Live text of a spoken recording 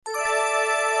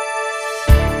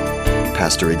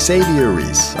Pastor Xavier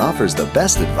Reese offers the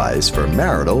best advice for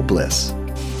marital bliss.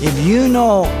 If you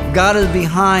know God is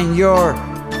behind your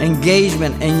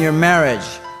engagement and your marriage,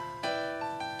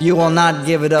 you will not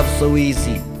give it up so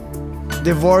easy.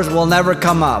 Divorce will never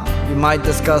come up. You might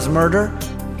discuss murder,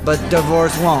 but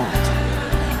divorce won't.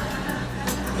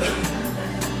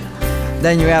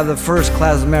 Then you have the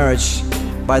first-class marriage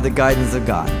by the guidance of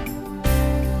God.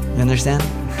 You understand?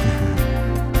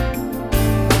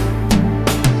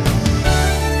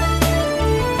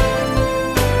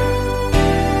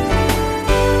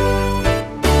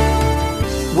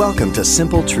 Welcome to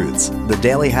Simple Truths, the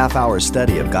daily half-hour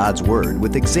study of God's Word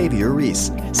with Xavier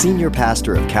Reese, Senior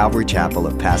Pastor of Calvary Chapel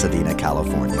of Pasadena,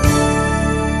 California.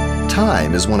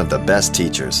 Time is one of the best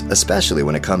teachers, especially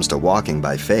when it comes to walking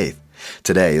by faith.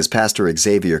 Today, as Pastor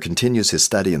Xavier continues his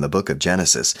study in the book of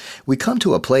Genesis, we come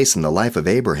to a place in the life of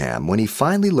Abraham when he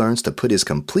finally learns to put his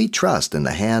complete trust in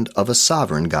the hand of a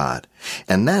sovereign God.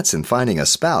 And that's in finding a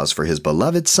spouse for his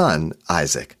beloved son,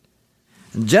 Isaac.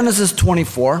 Genesis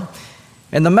 24.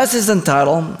 And the message is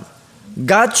entitled,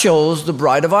 God chose the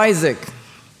bride of Isaac.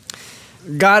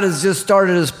 God has just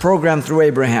started his program through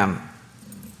Abraham.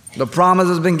 The promise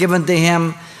has been given to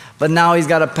him, but now he's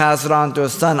got to pass it on to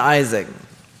his son Isaac.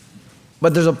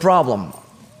 But there's a problem.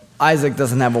 Isaac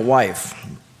doesn't have a wife.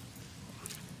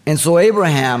 And so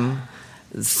Abraham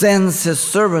sends his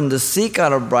servant to seek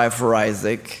out a bride for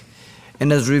Isaac,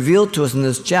 and is revealed to us in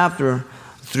this chapter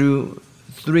through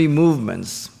three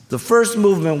movements. The first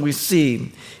movement we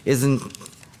see is in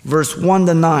verse 1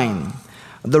 to 9,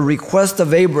 the request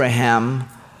of Abraham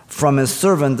from his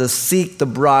servant to seek the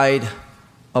bride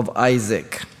of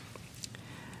Isaac.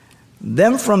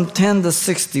 Then from 10 to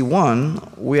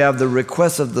 61, we have the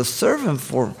request of the servant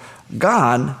for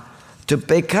God to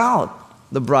pick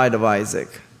out the bride of Isaac.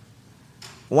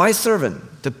 Why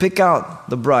servant? To pick out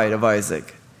the bride of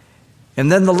Isaac. And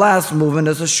then the last movement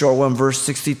is a short one, verse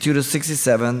 62 to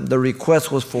 67. The request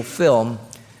was fulfilled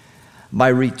by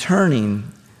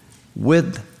returning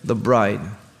with the bride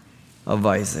of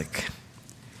Isaac.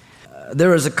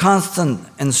 There is a constant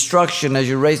instruction as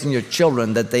you're raising your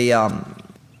children that they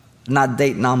not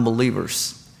date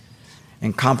non-believers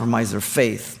and compromise their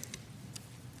faith.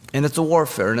 And it's a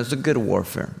warfare, and it's a good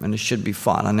warfare, and it should be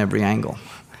fought on every angle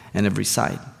and every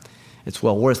side. It's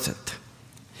well worth it.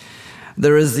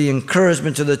 There is the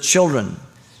encouragement to the children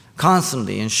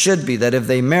constantly, and should be, that if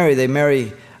they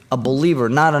marry a believer,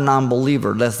 not a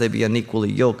non-believer, lest they be unequally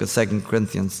yoked, as 2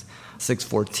 Corinthians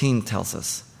 6:14 tells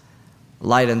us.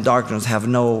 Light and darkness have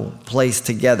no place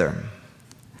together.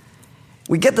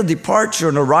 We get the departure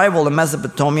and arrival in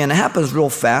Mesopotamia, and it happens real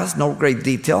fast, no great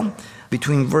detail,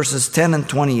 between verses 10 and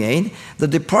 28. The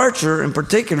departure in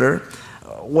particular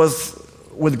was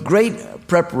with great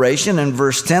preparation. In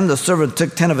verse 10, the servant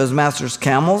took 10 of his master's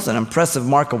camels, an impressive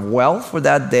mark of wealth for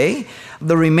that day.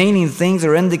 The remaining things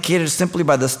are indicated simply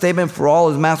by the statement, for all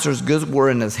his master's goods were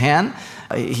in his hand.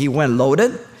 He went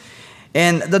loaded.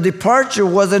 And the departure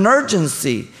was an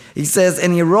urgency. He says,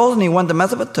 and he arose and he went to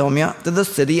Mesopotamia, to the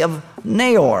city of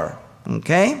Nahor.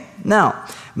 Okay? Now,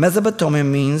 Mesopotamia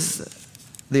means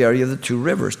the area of the two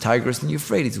rivers, Tigris and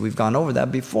Euphrates. We've gone over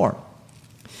that before.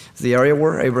 It's the area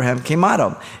where Abraham came out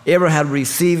of. Abraham had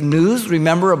received news,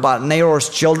 remember, about Nahor's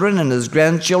children and his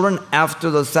grandchildren after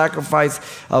the sacrifice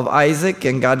of Isaac,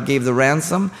 and God gave the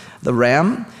ransom, the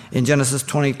ram, in Genesis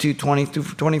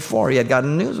 22-24. He had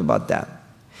gotten news about that.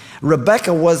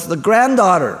 Rebekah was the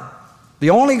granddaughter, the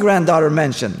only granddaughter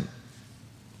mentioned.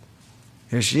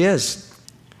 Here she is.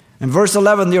 In verse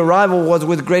 11, the arrival was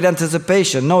with great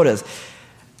anticipation. Notice,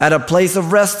 at a place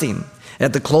of resting.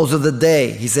 At the close of the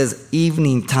day, he says,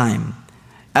 evening time.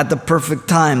 At the perfect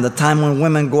time, the time when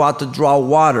women go out to draw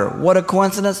water. What a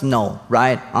coincidence? No,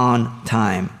 right on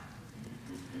time.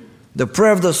 The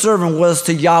prayer of the servant was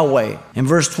to Yahweh. In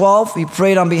verse 12, he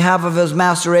prayed on behalf of his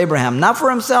master Abraham, not for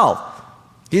himself.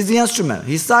 He's the instrument.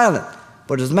 He's silent,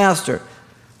 but his master.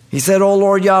 He said, O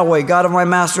Lord Yahweh, God of my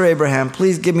master Abraham,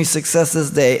 please give me success this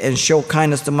day and show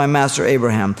kindness to my master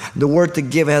Abraham. The word to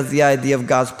give has the idea of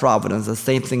God's providence, the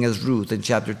same thing as Ruth in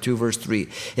chapter 2, verse 3.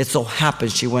 It so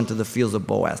happened she went to the fields of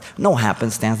Boaz. No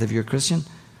happenstance if you're a Christian.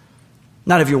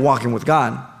 Not if you're walking with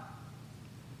God.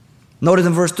 Notice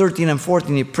in verse 13 and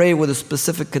 14, he prayed with the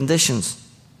specific conditions.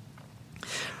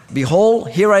 Behold,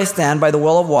 here I stand by the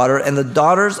well of water, and the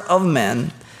daughters of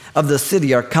men of the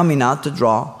city are coming out to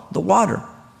draw the water.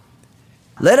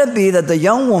 Let it be that the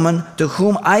young woman to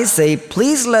whom I say,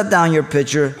 please let down your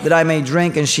pitcher that I may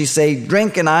drink, and she say,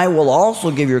 drink, and I will also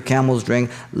give your camels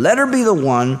drink. Let her be the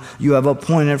one you have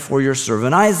appointed for your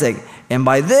servant Isaac. And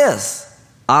by this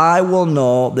I will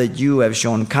know that you have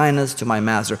shown kindness to my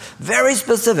master. Very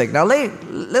specific. Now,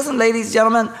 listen, ladies,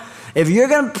 gentlemen. If you're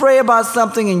going to pray about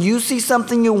something and you see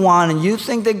something you want and you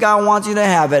think that God wants you to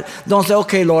have it, don't say,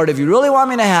 okay, Lord, if you really want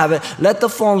me to have it, let the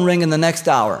phone ring in the next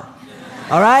hour.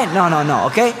 All right? No,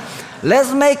 okay?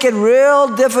 Let's make it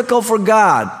real difficult for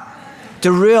God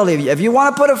to really, if you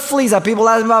want to put a fleece out, people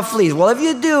ask me about fleece. Well, if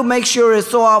you do, make sure it's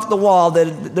so off the wall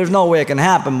that there's no way it can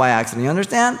happen by accident. You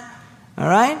understand? All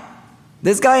right?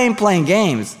 This guy ain't playing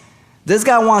games. This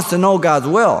guy wants to know God's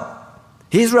will.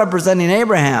 He's representing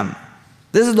Abraham.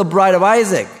 This is the bride of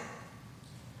Isaac.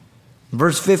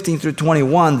 Verse 15 through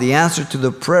 21, the answer to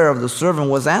the prayer of the servant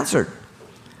was answered.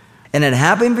 And it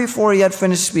happened before he had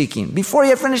finished speaking. Before he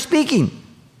had finished speaking,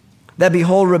 that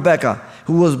behold, Rebekah,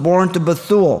 who was born to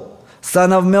Bethuel,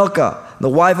 son of Milcah, the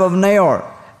wife of Nahor,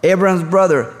 Abraham's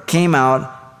brother, came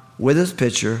out with his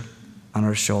pitcher on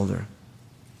her shoulder.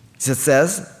 It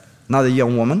says, now the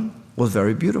young woman was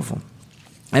very beautiful.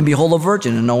 And behold, a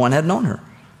virgin, and no one had known her.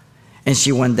 And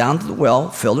she went down to the well,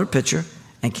 filled her pitcher,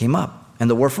 and came up. And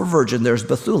the word for virgin, there's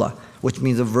Bethulah, which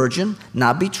means a virgin,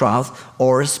 not betrothed,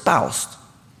 or espoused.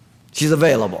 She's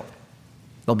available.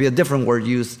 There'll be a different word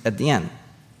used at the end.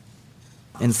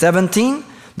 In 17,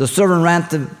 the servant ran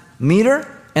to meet her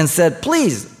and said,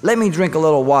 please, let me drink a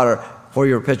little water for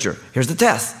your pitcher. Here's the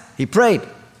test. He prayed.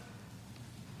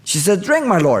 She said, drink,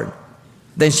 my lord.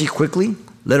 Then she quickly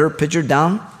let her pitcher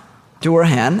down to her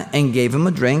hand and gave him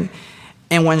a drink.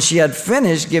 And when she had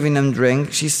finished giving them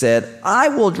drink, she said, I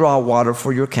will draw water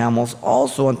for your camels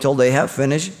also until they have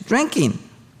finished drinking.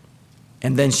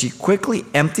 And then she quickly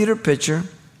emptied her pitcher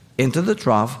into the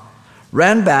trough,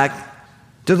 ran back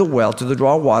to the well to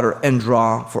draw water and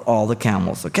draw for all the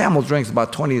camels. The camel drinks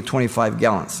about 20 to 25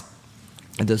 gallons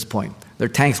at this point. Their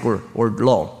tanks were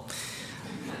low.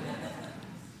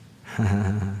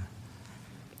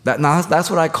 That's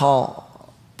what I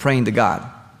call praying to God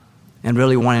and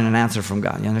really wanting an answer from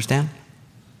God. You understand?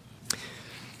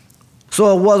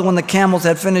 So it was when the camels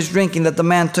had finished drinking that the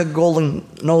man took golden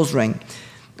nose ring.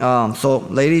 So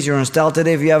ladies, you're in style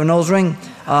today if you have a nose ring.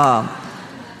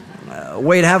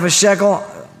 Weighed half a shekel,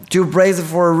 2 bracelets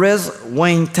for a wrist,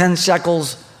 weighing 10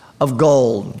 shekels of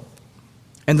gold.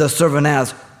 And the servant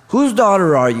asked, whose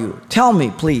daughter are you? Tell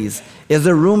me, please, is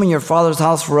there room in your father's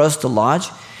house for us to lodge?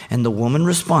 And the woman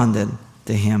responded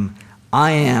to him,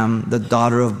 I am the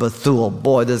daughter of Bethuel.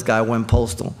 Boy, this guy went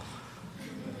postal.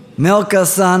 Milcah's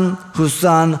son, whose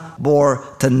son bore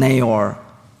to Nahor.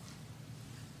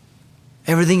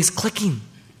 Everything's clicking.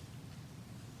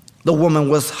 The woman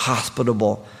was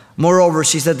hospitable. Moreover,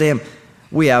 she said to him,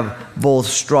 we have both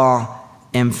straw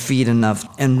and feed enough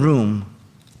and room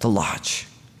to lodge.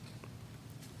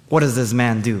 What does this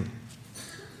man do?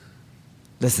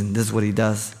 Listen, this is what he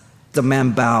does. The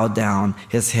man bowed down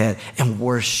his head and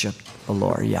worshiped the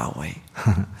Lord Yahweh.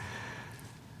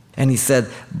 And he said,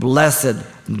 blessed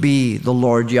be the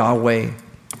Lord Yahweh,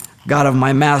 God of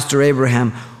my master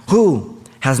Abraham, who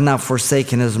has not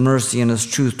forsaken his mercy and his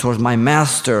truth towards my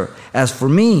master. As for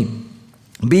me,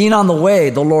 being on the way,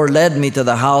 the Lord led me to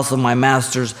the house of my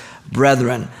master's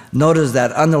brethren. Notice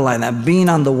that, underline that, being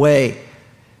on the way.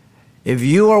 If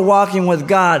you are walking with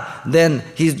God, then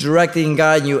he's directing and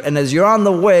guiding you. And as you're on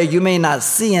the way, you may not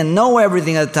see and know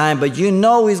everything at the time, but you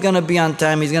know he's going to be on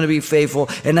time, he's going to be faithful.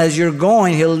 And as you're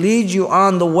going, he'll lead you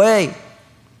on the way.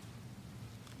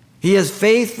 He is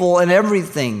faithful in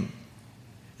everything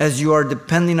as you are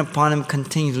depending upon him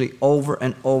continually over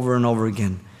and over and over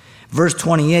again. Verse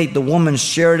 28, the woman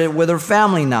shared it with her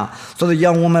family now. So the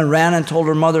young woman ran and told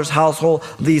her mother's household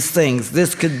these things.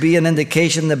 This could be an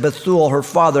indication that Bethuel, her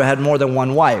father, had more than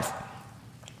one wife.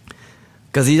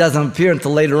 Because he doesn't appear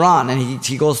until later on, and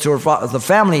he goes to the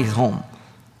family home.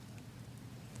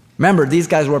 Remember, these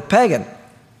guys were pagan.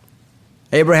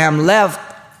 Abraham left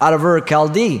out of Ur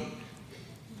Chaldee.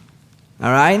 All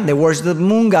right? They worshiped the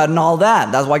moon god and all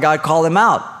that. That's why God called them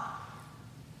out.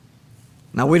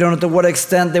 Now, we don't know to what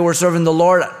extent they were serving the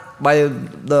Lord by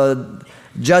the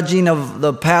judging of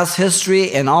the past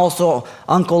history and also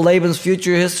Uncle Laban's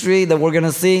future history that we're going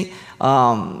to see.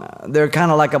 They're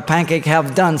kind of like a pancake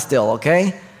half done still,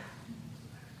 okay?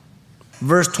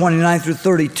 Verse 29 through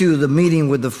 32, the meeting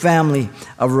with the family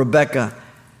of Rebekah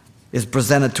is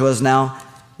presented to us now.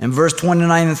 In verse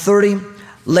 29 and 30,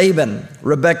 Laban,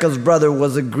 Rebekah's brother,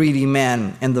 was a greedy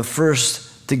man and the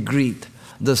first to greet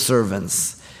the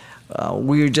servants.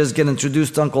 We're just getting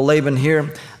introduced to Uncle Laban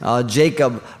here.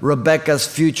 Jacob, Rebekah's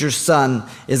future son,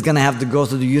 is going to have to go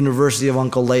to the University of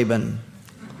Uncle Laban.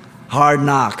 Hard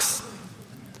knocks.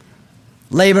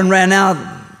 Laban ran out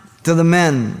to the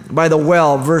men by the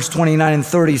well. Verse 29 and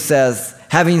 30 says,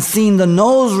 having seen the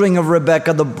nose ring of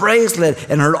Rebekah, the bracelet,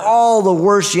 and heard all the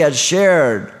words she had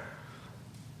shared.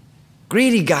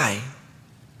 Greedy guy.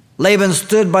 Laban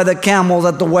stood by the camels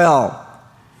at the well.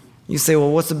 You say,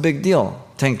 well, what's the big deal?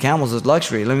 10 camels is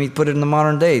luxury. Let me put it in the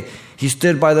modern day. He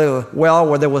stood by the well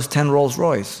where there was 10 Rolls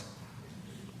Royce.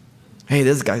 Hey,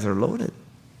 these guys are loaded.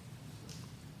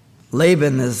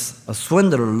 Laban is a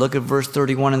swindler. Look at verse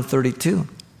 31 and 32.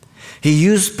 He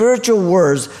used spiritual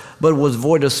words, but was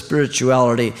void of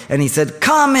spirituality. And he said,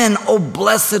 come in, O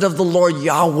blessed of the Lord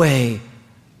Yahweh.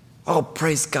 Oh,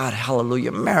 praise God,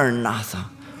 hallelujah, Maranatha.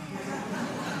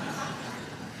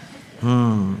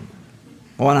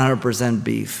 100%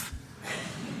 beef.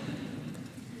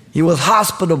 He was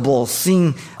hospitable,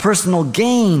 seeing personal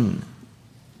gain.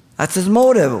 That's his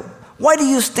motive. Why do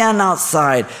you stand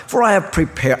outside? For I have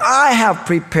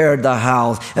prepared the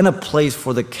house and a place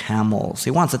for the camels.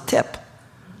 He wants a tip.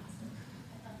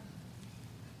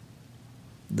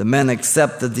 The men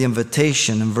accepted the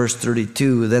invitation in verse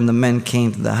 32. Then the men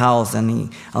came to the house, and he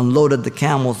unloaded the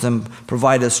camels and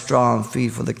provided straw and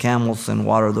feed for the camels and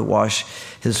water to wash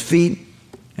his feet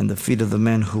and the feet of the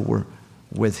men who were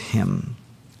with him.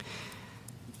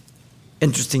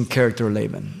 Interesting character,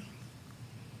 Laban.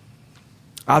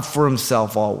 Out for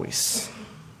himself always.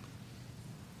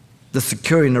 The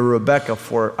securing of Rebekah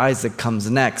for Isaac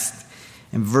comes next.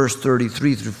 In verse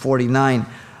 33 through 49,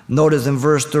 notice in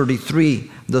verse 33,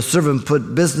 the servant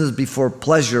put business before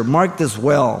pleasure. Mark this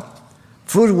well.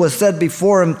 Food was set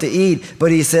before him to eat,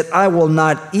 but he said, I will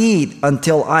not eat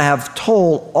until I have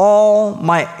told all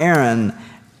my errand.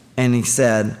 And he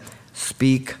said,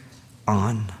 speak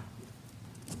on.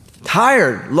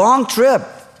 Tired, long trip.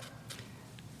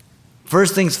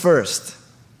 First things first.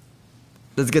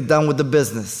 Let's get done with the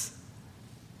business.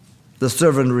 The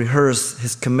servant rehearsed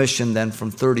his commission then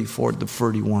from 34 to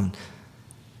 31.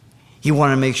 He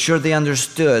wanted to make sure they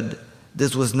understood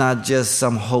this was not just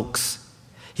some hoax.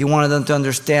 He wanted them to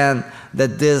understand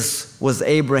that this was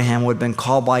Abraham who had been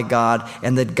called by God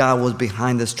and that God was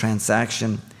behind this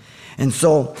transaction. And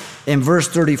so in verse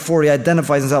 34, he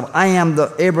identifies himself, I am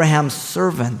the Abraham's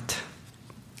servant.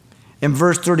 In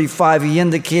verse 35, he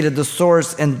indicated the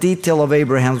source and detail of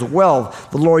Abraham's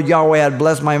wealth. The Lord Yahweh had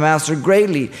blessed my master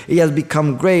greatly. He has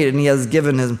become great, and he has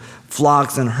given him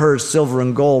flocks and herds, silver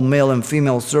and gold, male and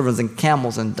female servants, and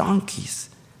camels and donkeys.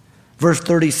 Verse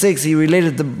 36, he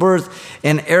related the birth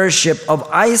and heirship of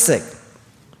Isaac.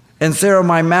 And Sarah,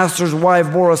 my master's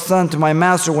wife, bore a son to my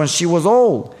master when she was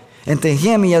old. And to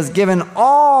him he has given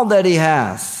all that he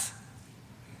has.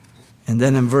 And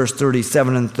then in verse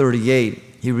 37 and 38,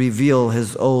 he revealed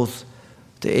his oath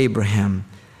to Abraham.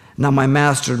 Now my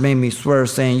master made me swear,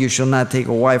 saying, you shall not take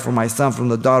a wife for my son from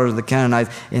the daughters of the Canaanites,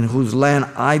 in whose land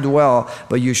I dwell,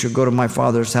 but you shall go to my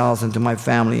father's house and to my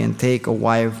family and take a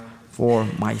wife for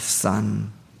my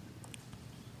son.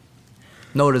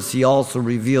 Notice he also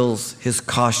reveals his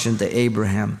caution to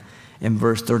Abraham in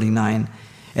verse 39.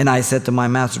 And I said to my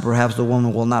master, perhaps the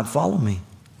woman will not follow me.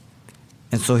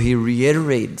 And so he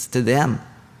reiterates to them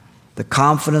the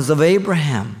confidence of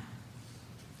Abraham.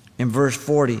 In verse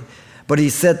 40, but he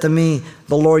said to me,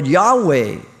 the Lord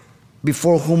Yahweh,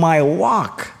 before whom I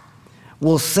walk,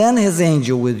 will send his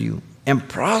angel with you and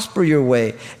prosper your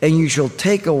way, and you shall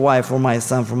take a wife for my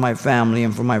son, for my family,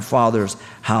 and for my father's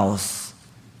house.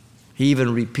 He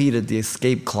even repeated the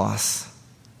escape clause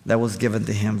that was given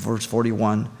to him. Verse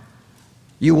 41,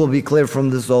 you will be clear from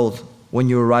this oath when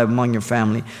you arrive among your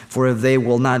family, for if they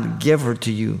will not give her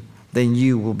to you, then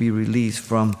you will be released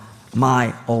from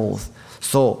my oath.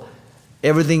 So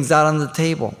everything's out on the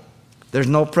table. There's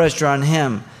no pressure on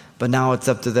him, but now it's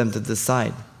up to them to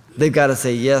decide. They've got to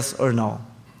say yes or no.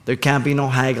 There can't be no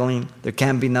haggling. There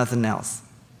can't be nothing else.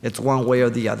 It's one way or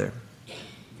the other.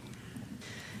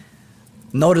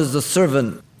 Notice the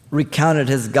servant recounted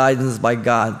his guidance by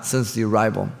God since the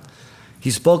arrival.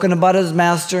 He's spoken about his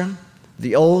master,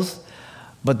 the oath,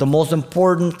 but the most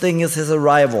important thing is his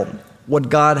arrival, what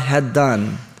God had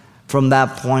done from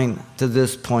that point to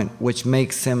this point, which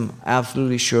makes him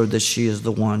absolutely sure that she is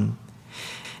the one.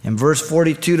 In verse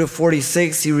 42 to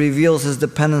 46, he reveals his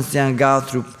dependency on God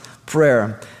through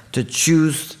prayer to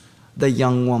choose the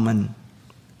young woman.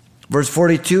 Verse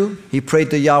 42, he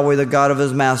prayed to Yahweh, the God of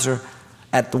his master,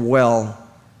 at the well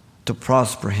to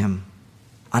prosper him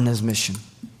on his mission.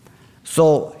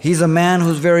 So he's a man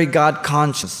who's very God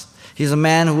conscious. He's a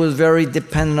man who is very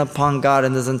dependent upon God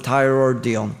in this entire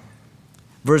ordeal.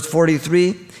 Verse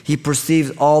 43, he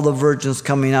perceives all the virgins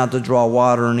coming out to draw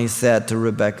water, and he said to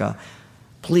Rebekah,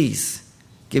 please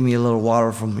give me a little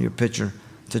water from your pitcher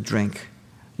to drink.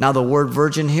 Now the word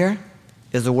virgin here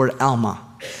is the word Alma.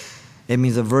 It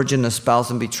means a virgin, a spouse,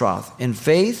 and betrothed. In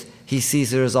faith, he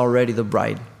sees her as already the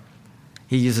bride.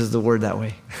 He uses the word that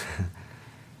way.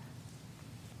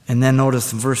 And then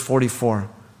notice in verse 44,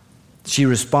 she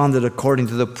responded according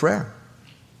to the prayer,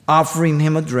 offering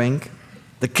him a drink,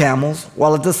 the camels,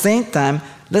 while at the same time,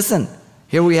 listen,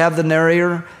 here we have the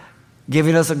narrator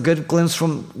giving us a good glimpse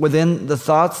from within the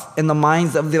thoughts and the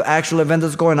minds of the actual event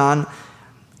that's going on.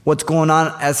 What's going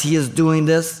on as he is doing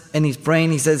this, and he's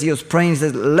praying. He says,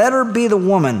 let her be the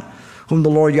woman whom the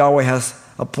Lord Yahweh has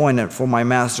appointed for my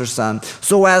master's son.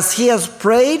 So as he has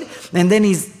prayed, and then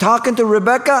he's talking to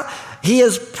Rebekah, he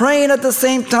is praying at the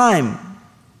same time.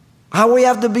 How we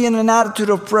have to be in an attitude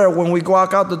of prayer when we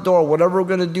walk out the door, whatever we're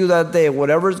going to do that day,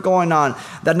 whatever's going on,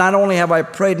 that not only have I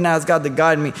prayed and asked God to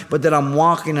guide me, but that I'm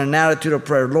walking in an attitude of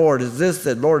prayer. Lord, is this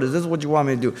it? Lord, is this what you want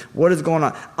me to do? What is going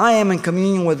on? I am in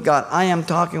communion with God. I am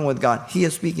talking with God. He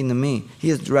is speaking to me. He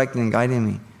is directing and guiding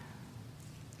me.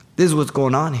 This is what's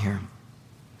going on here.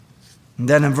 And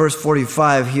then in verse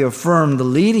 45, he affirmed the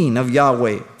leading of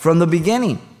Yahweh from the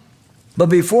beginning. But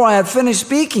before I had finished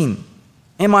speaking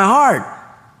in my heart,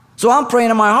 so I'm praying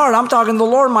in my heart. I'm talking to the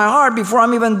Lord in my heart before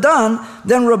I'm even done.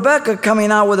 Then Rebekah coming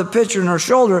out with a pitcher in her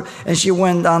shoulder, and she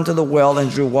went down to the well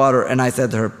and drew water. And I said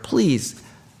to her, please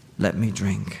let me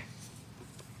drink.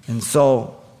 And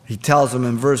so he tells him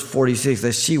in verse 46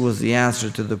 that she was the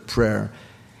answer to the prayer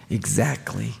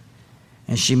exactly.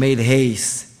 And she made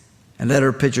haste and let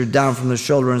her pitcher down from the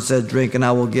shoulder and said, drink, and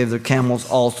I will give the camels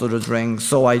also to drink.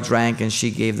 So I drank, and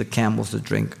she gave the camels to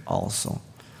drink also.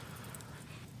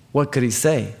 What could he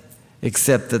say?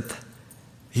 Except that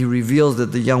he reveals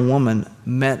that the young woman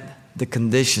met the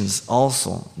conditions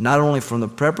also, not only from the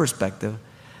prayer perspective,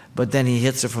 but then he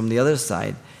hits her from the other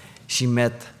side. She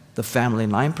met the family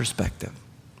line perspective.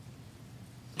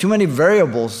 Too many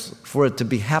variables for it to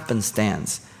be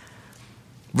happenstance.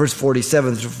 Verse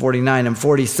 47 through 49 and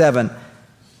 47,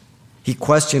 he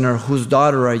questioned her, whose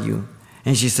daughter are you?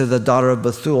 And she said, the daughter of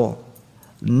Bethuel,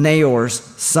 Naor's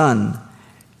son,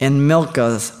 and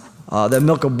Milcah's that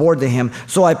Milcah bore to him.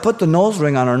 So I put the nose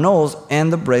ring on her nose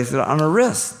and the bracelet on her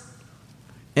wrist.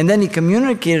 And then he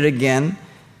communicated again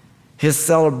his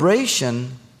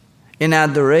celebration in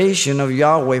adoration of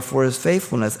Yahweh for his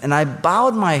faithfulness. And I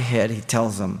bowed my head, he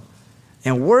tells him,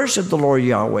 and worshiped the Lord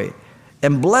Yahweh,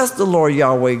 and blessed the Lord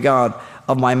Yahweh God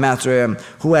of my master Abraham,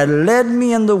 who had led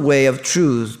me in the way of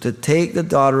truth to take the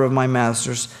daughter of my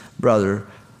master's brother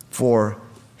for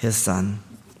his son.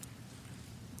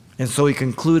 And so he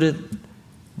concluded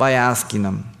by asking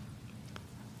him,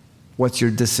 what's your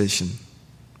decision?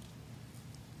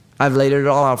 I've laid it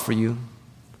all out for you.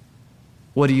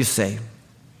 What do you say?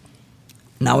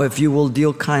 Now if you will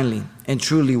deal kindly and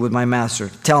truly with my master,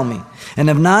 tell me.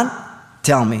 And if not,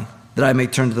 tell me, that I may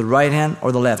turn to the right hand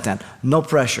or the left hand. No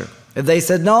pressure. If they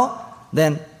said no,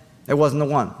 then it wasn't the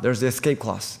one. There's the escape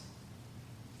clause.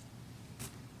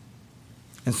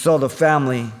 And so the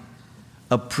family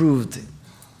approved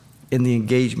in the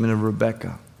engagement of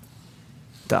Rebekah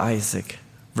to Isaac.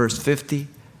 Verse 50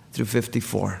 through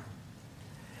 54.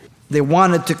 They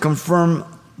wanted to confirm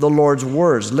the Lord's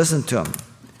words. Listen to him.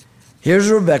 Here's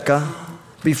Rebekah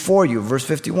before you. Verse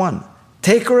 51.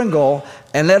 Take her and go,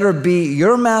 and let her be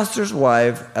your master's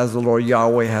wife, as the Lord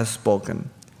Yahweh has spoken.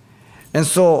 And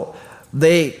so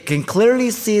they can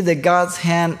clearly see that God's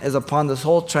hand is upon this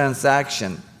whole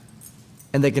transaction,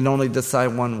 and they can only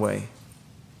decide one way.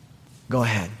 Go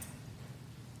ahead.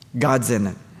 God's in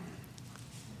it.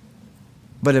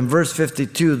 But in verse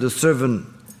 52, the servant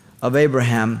of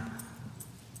Abraham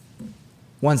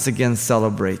once again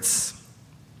celebrates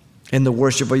in the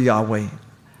worship of Yahweh.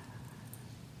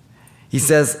 He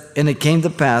says, and it came to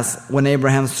pass when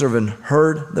Abraham's servant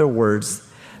heard their words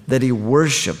that he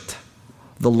worshiped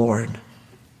the Lord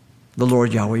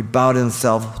Yahweh, bowed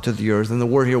himself to the earth. And the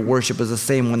word here, worship, is the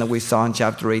same one that we saw in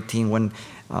chapter 18 when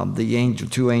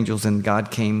two angels and God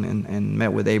came and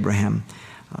met with Abraham,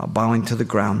 bowing to the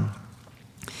ground.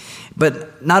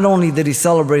 But not only did he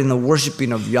celebrate in the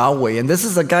worshiping of Yahweh, and this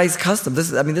is a guy's custom.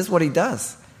 This is what he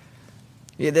does.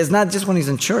 It's not just when he's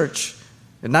in church,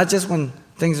 and not just when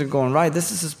things are going right.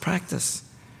 This is his practice.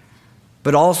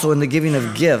 But also in the giving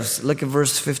of gifts. Look at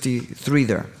verse 53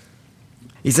 there.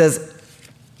 He says,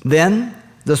 then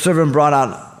the servant brought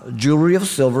out jewelry of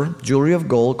silver, jewelry of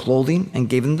gold, clothing, and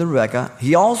gave them to Rebekah.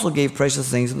 He also gave precious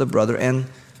things to the brother and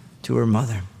to her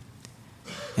mother.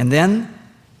 And then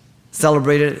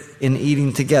celebrated in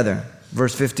eating together.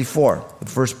 Verse 54, the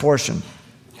first portion.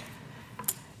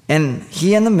 And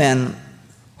he and the men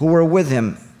who were with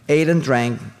him ate and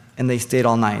drank, and they stayed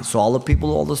all night. So all the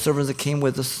people, all the servants that came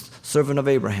with the servant of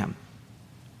Abraham,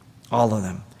 all of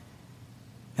them.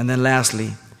 And then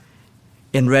lastly,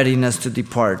 in readiness to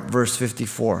depart. Verse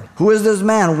 54. Who is this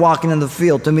man walking in the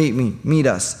field to meet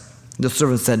us? The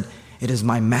servant said, it is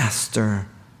my master.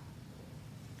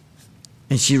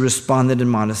 And she responded in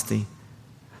modesty.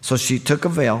 So she took a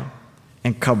veil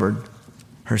and covered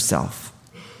herself.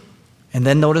 And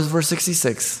then notice verse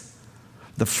 66,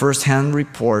 the first-hand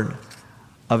report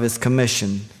of his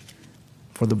commission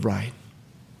for the bride.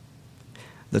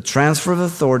 The transfer of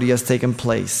authority has taken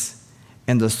place,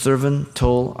 and the servant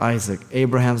told Isaac.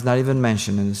 Abraham's not even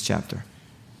mentioned in this chapter,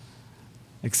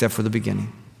 except for the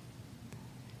beginning.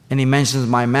 And he mentions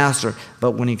my master,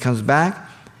 but when he comes back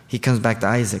to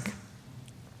Isaac,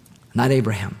 not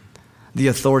Abraham. The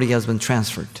authority has been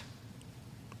transferred.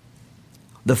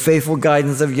 The faithful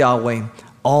guidance of Yahweh,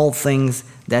 all things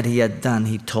that he had done,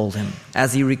 he told him.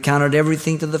 As he recounted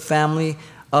everything to the family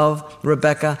of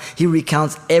Rebekah, he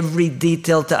recounts every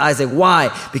detail to Isaac.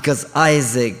 Why? Because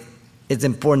Isaac, it's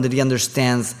important that he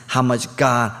understands how much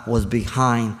God was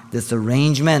behind this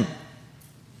arrangement.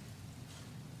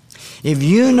 If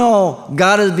you know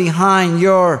God is behind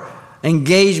your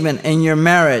engagement and your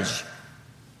marriage,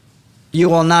 you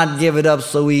will not give it up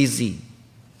so easy.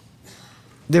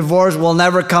 Divorce will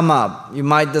never come up. You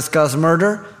might discuss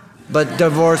murder, but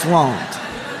divorce won't.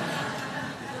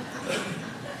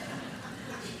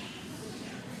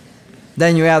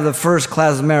 Then you have the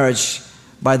first-class marriage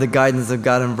by the guidance of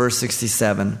God in verse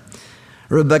 67.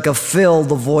 Rebekah filled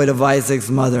the void of Isaac's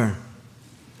mother.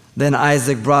 Then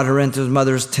Isaac brought her into his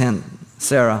mother's tent,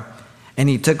 Sarah, and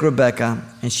he took Rebekah,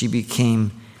 and she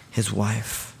became his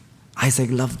wife. Isaac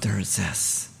loved her, it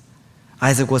says.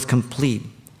 Isaac was complete.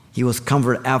 He was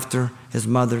comforted after his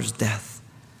mother's death.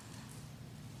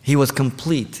 He was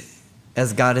complete,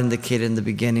 as God indicated in the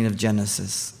beginning of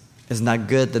Genesis. It's not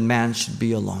good that man should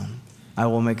be alone. I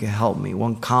will make a helpmeet,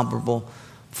 one comparable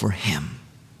for him.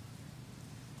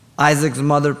 Isaac's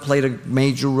mother played a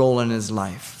major role in his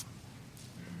life.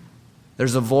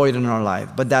 There's a void in our life,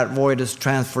 but that void is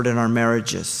transferred in our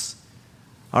marriages.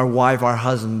 Our wife, our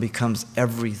husband becomes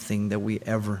everything that we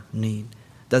ever need.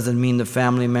 Doesn't mean the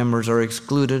family members are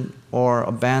excluded or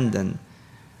abandoned,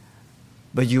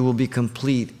 but you will be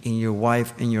complete in your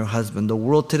wife and your husband. The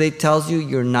world today tells you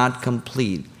you're not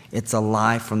complete. It's a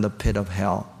lie from the pit of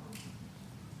hell.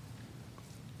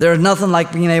 There is nothing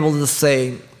like being able to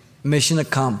say, mission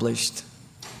accomplished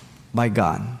by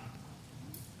God.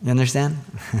 You understand?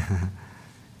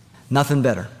 Nothing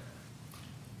better.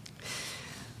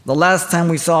 The last time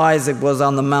we saw Isaac was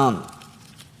on the mount.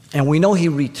 And we know he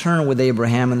returned with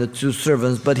Abraham and the two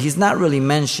servants, but he's not really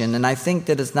mentioned. And I think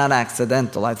that it's not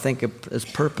accidental. I think it is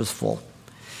purposeful.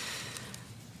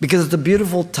 Because it's a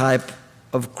beautiful type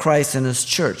of Christ and his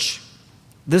church.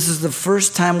 This is the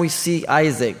first time we see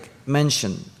Isaac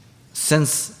mentioned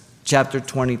since chapter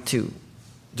 22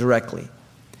 directly.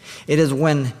 It is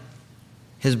when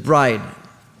his bride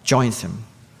joins him.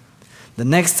 The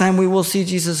next time we will see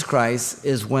Jesus Christ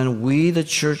is when we, the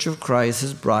church of Christ,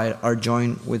 his bride, are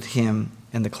joined with him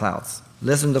in the clouds.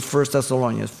 Listen to 1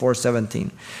 Thessalonians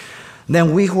 4:17.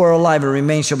 Then we who are alive and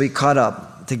remain shall be caught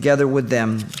up together with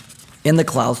them in the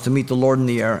clouds to meet the Lord in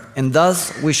the air, and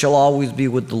thus we shall always be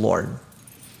with the Lord.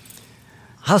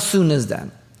 How soon is that?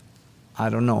 I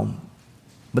don't know.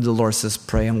 But the Lord says,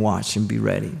 pray and watch and be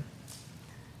ready.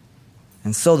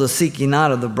 And so the seeking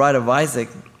out of the bride of Isaac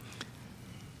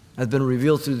has been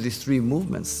revealed through these three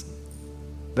movements.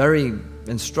 Very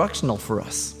instructional for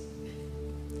us,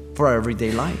 for our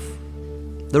everyday life.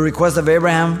 The request of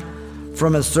Abraham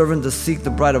from his servant to seek the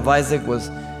bride of Isaac was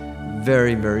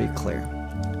very, very clear.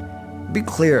 Be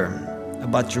clear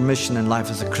about your mission in life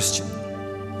as a Christian.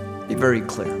 Be very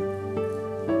clear.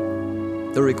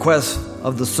 The request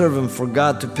of the servant for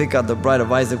God to pick out the bride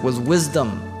of Isaac was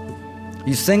wisdom.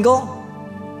 You single?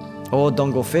 Oh,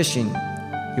 don't go fishing.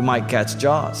 You might catch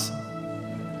jaws.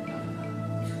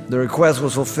 The request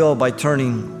was fulfilled by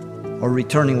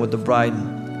returning with the bride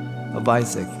of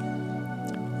Isaac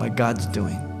by God's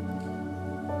doing.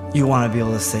 You want to be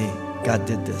able to say, God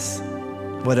did this.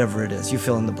 Whatever it is, you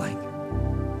fill in the blank.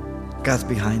 God's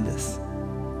behind this.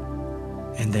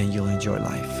 And then you'll enjoy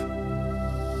life.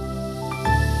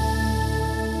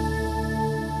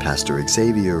 Pastor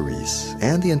Xavier Reese,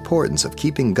 and the importance of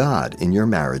keeping God in your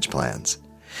marriage plans.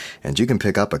 And you can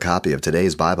pick up a copy of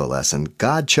today's Bible lesson,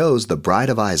 God Chose the Bride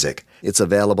of Isaac. It's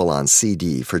available on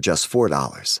CD for just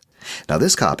 $4. Now,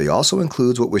 this copy also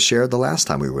includes what was shared the last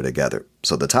time we were together.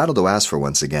 So the title to ask for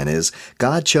once again is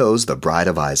God Chose the Bride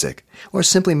of Isaac. Or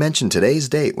simply mention today's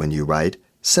date when you write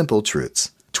Simple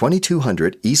Truths,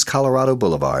 2200 East Colorado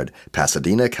Boulevard,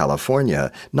 Pasadena,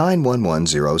 California,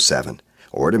 91107.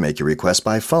 Or to make your request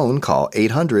by phone, call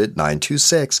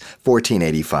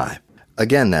 800-926-1485.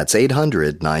 Again, that's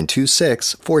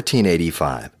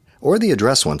 800-926-1485. Or the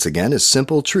address once again is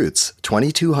Simple Truths,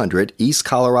 2200 East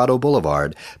Colorado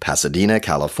Boulevard, Pasadena,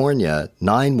 California,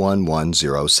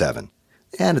 91107.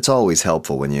 And it's always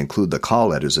helpful when you include the call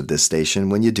letters of this station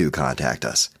when you do contact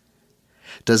us.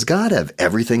 Does God have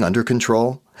everything under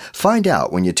control? Find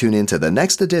out when you tune in to the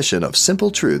next edition of Simple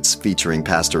Truths featuring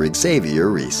Pastor Xavier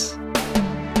Reese.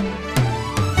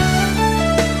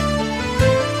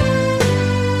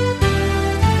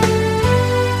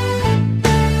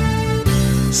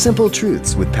 Simple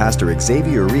Truths with Pastor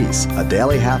Xavier Reese, a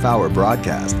daily half-hour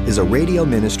broadcast, is a radio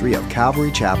ministry of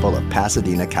Calvary Chapel of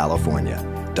Pasadena, California.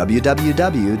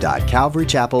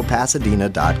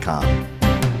 www.calvarychapelpasadena.com.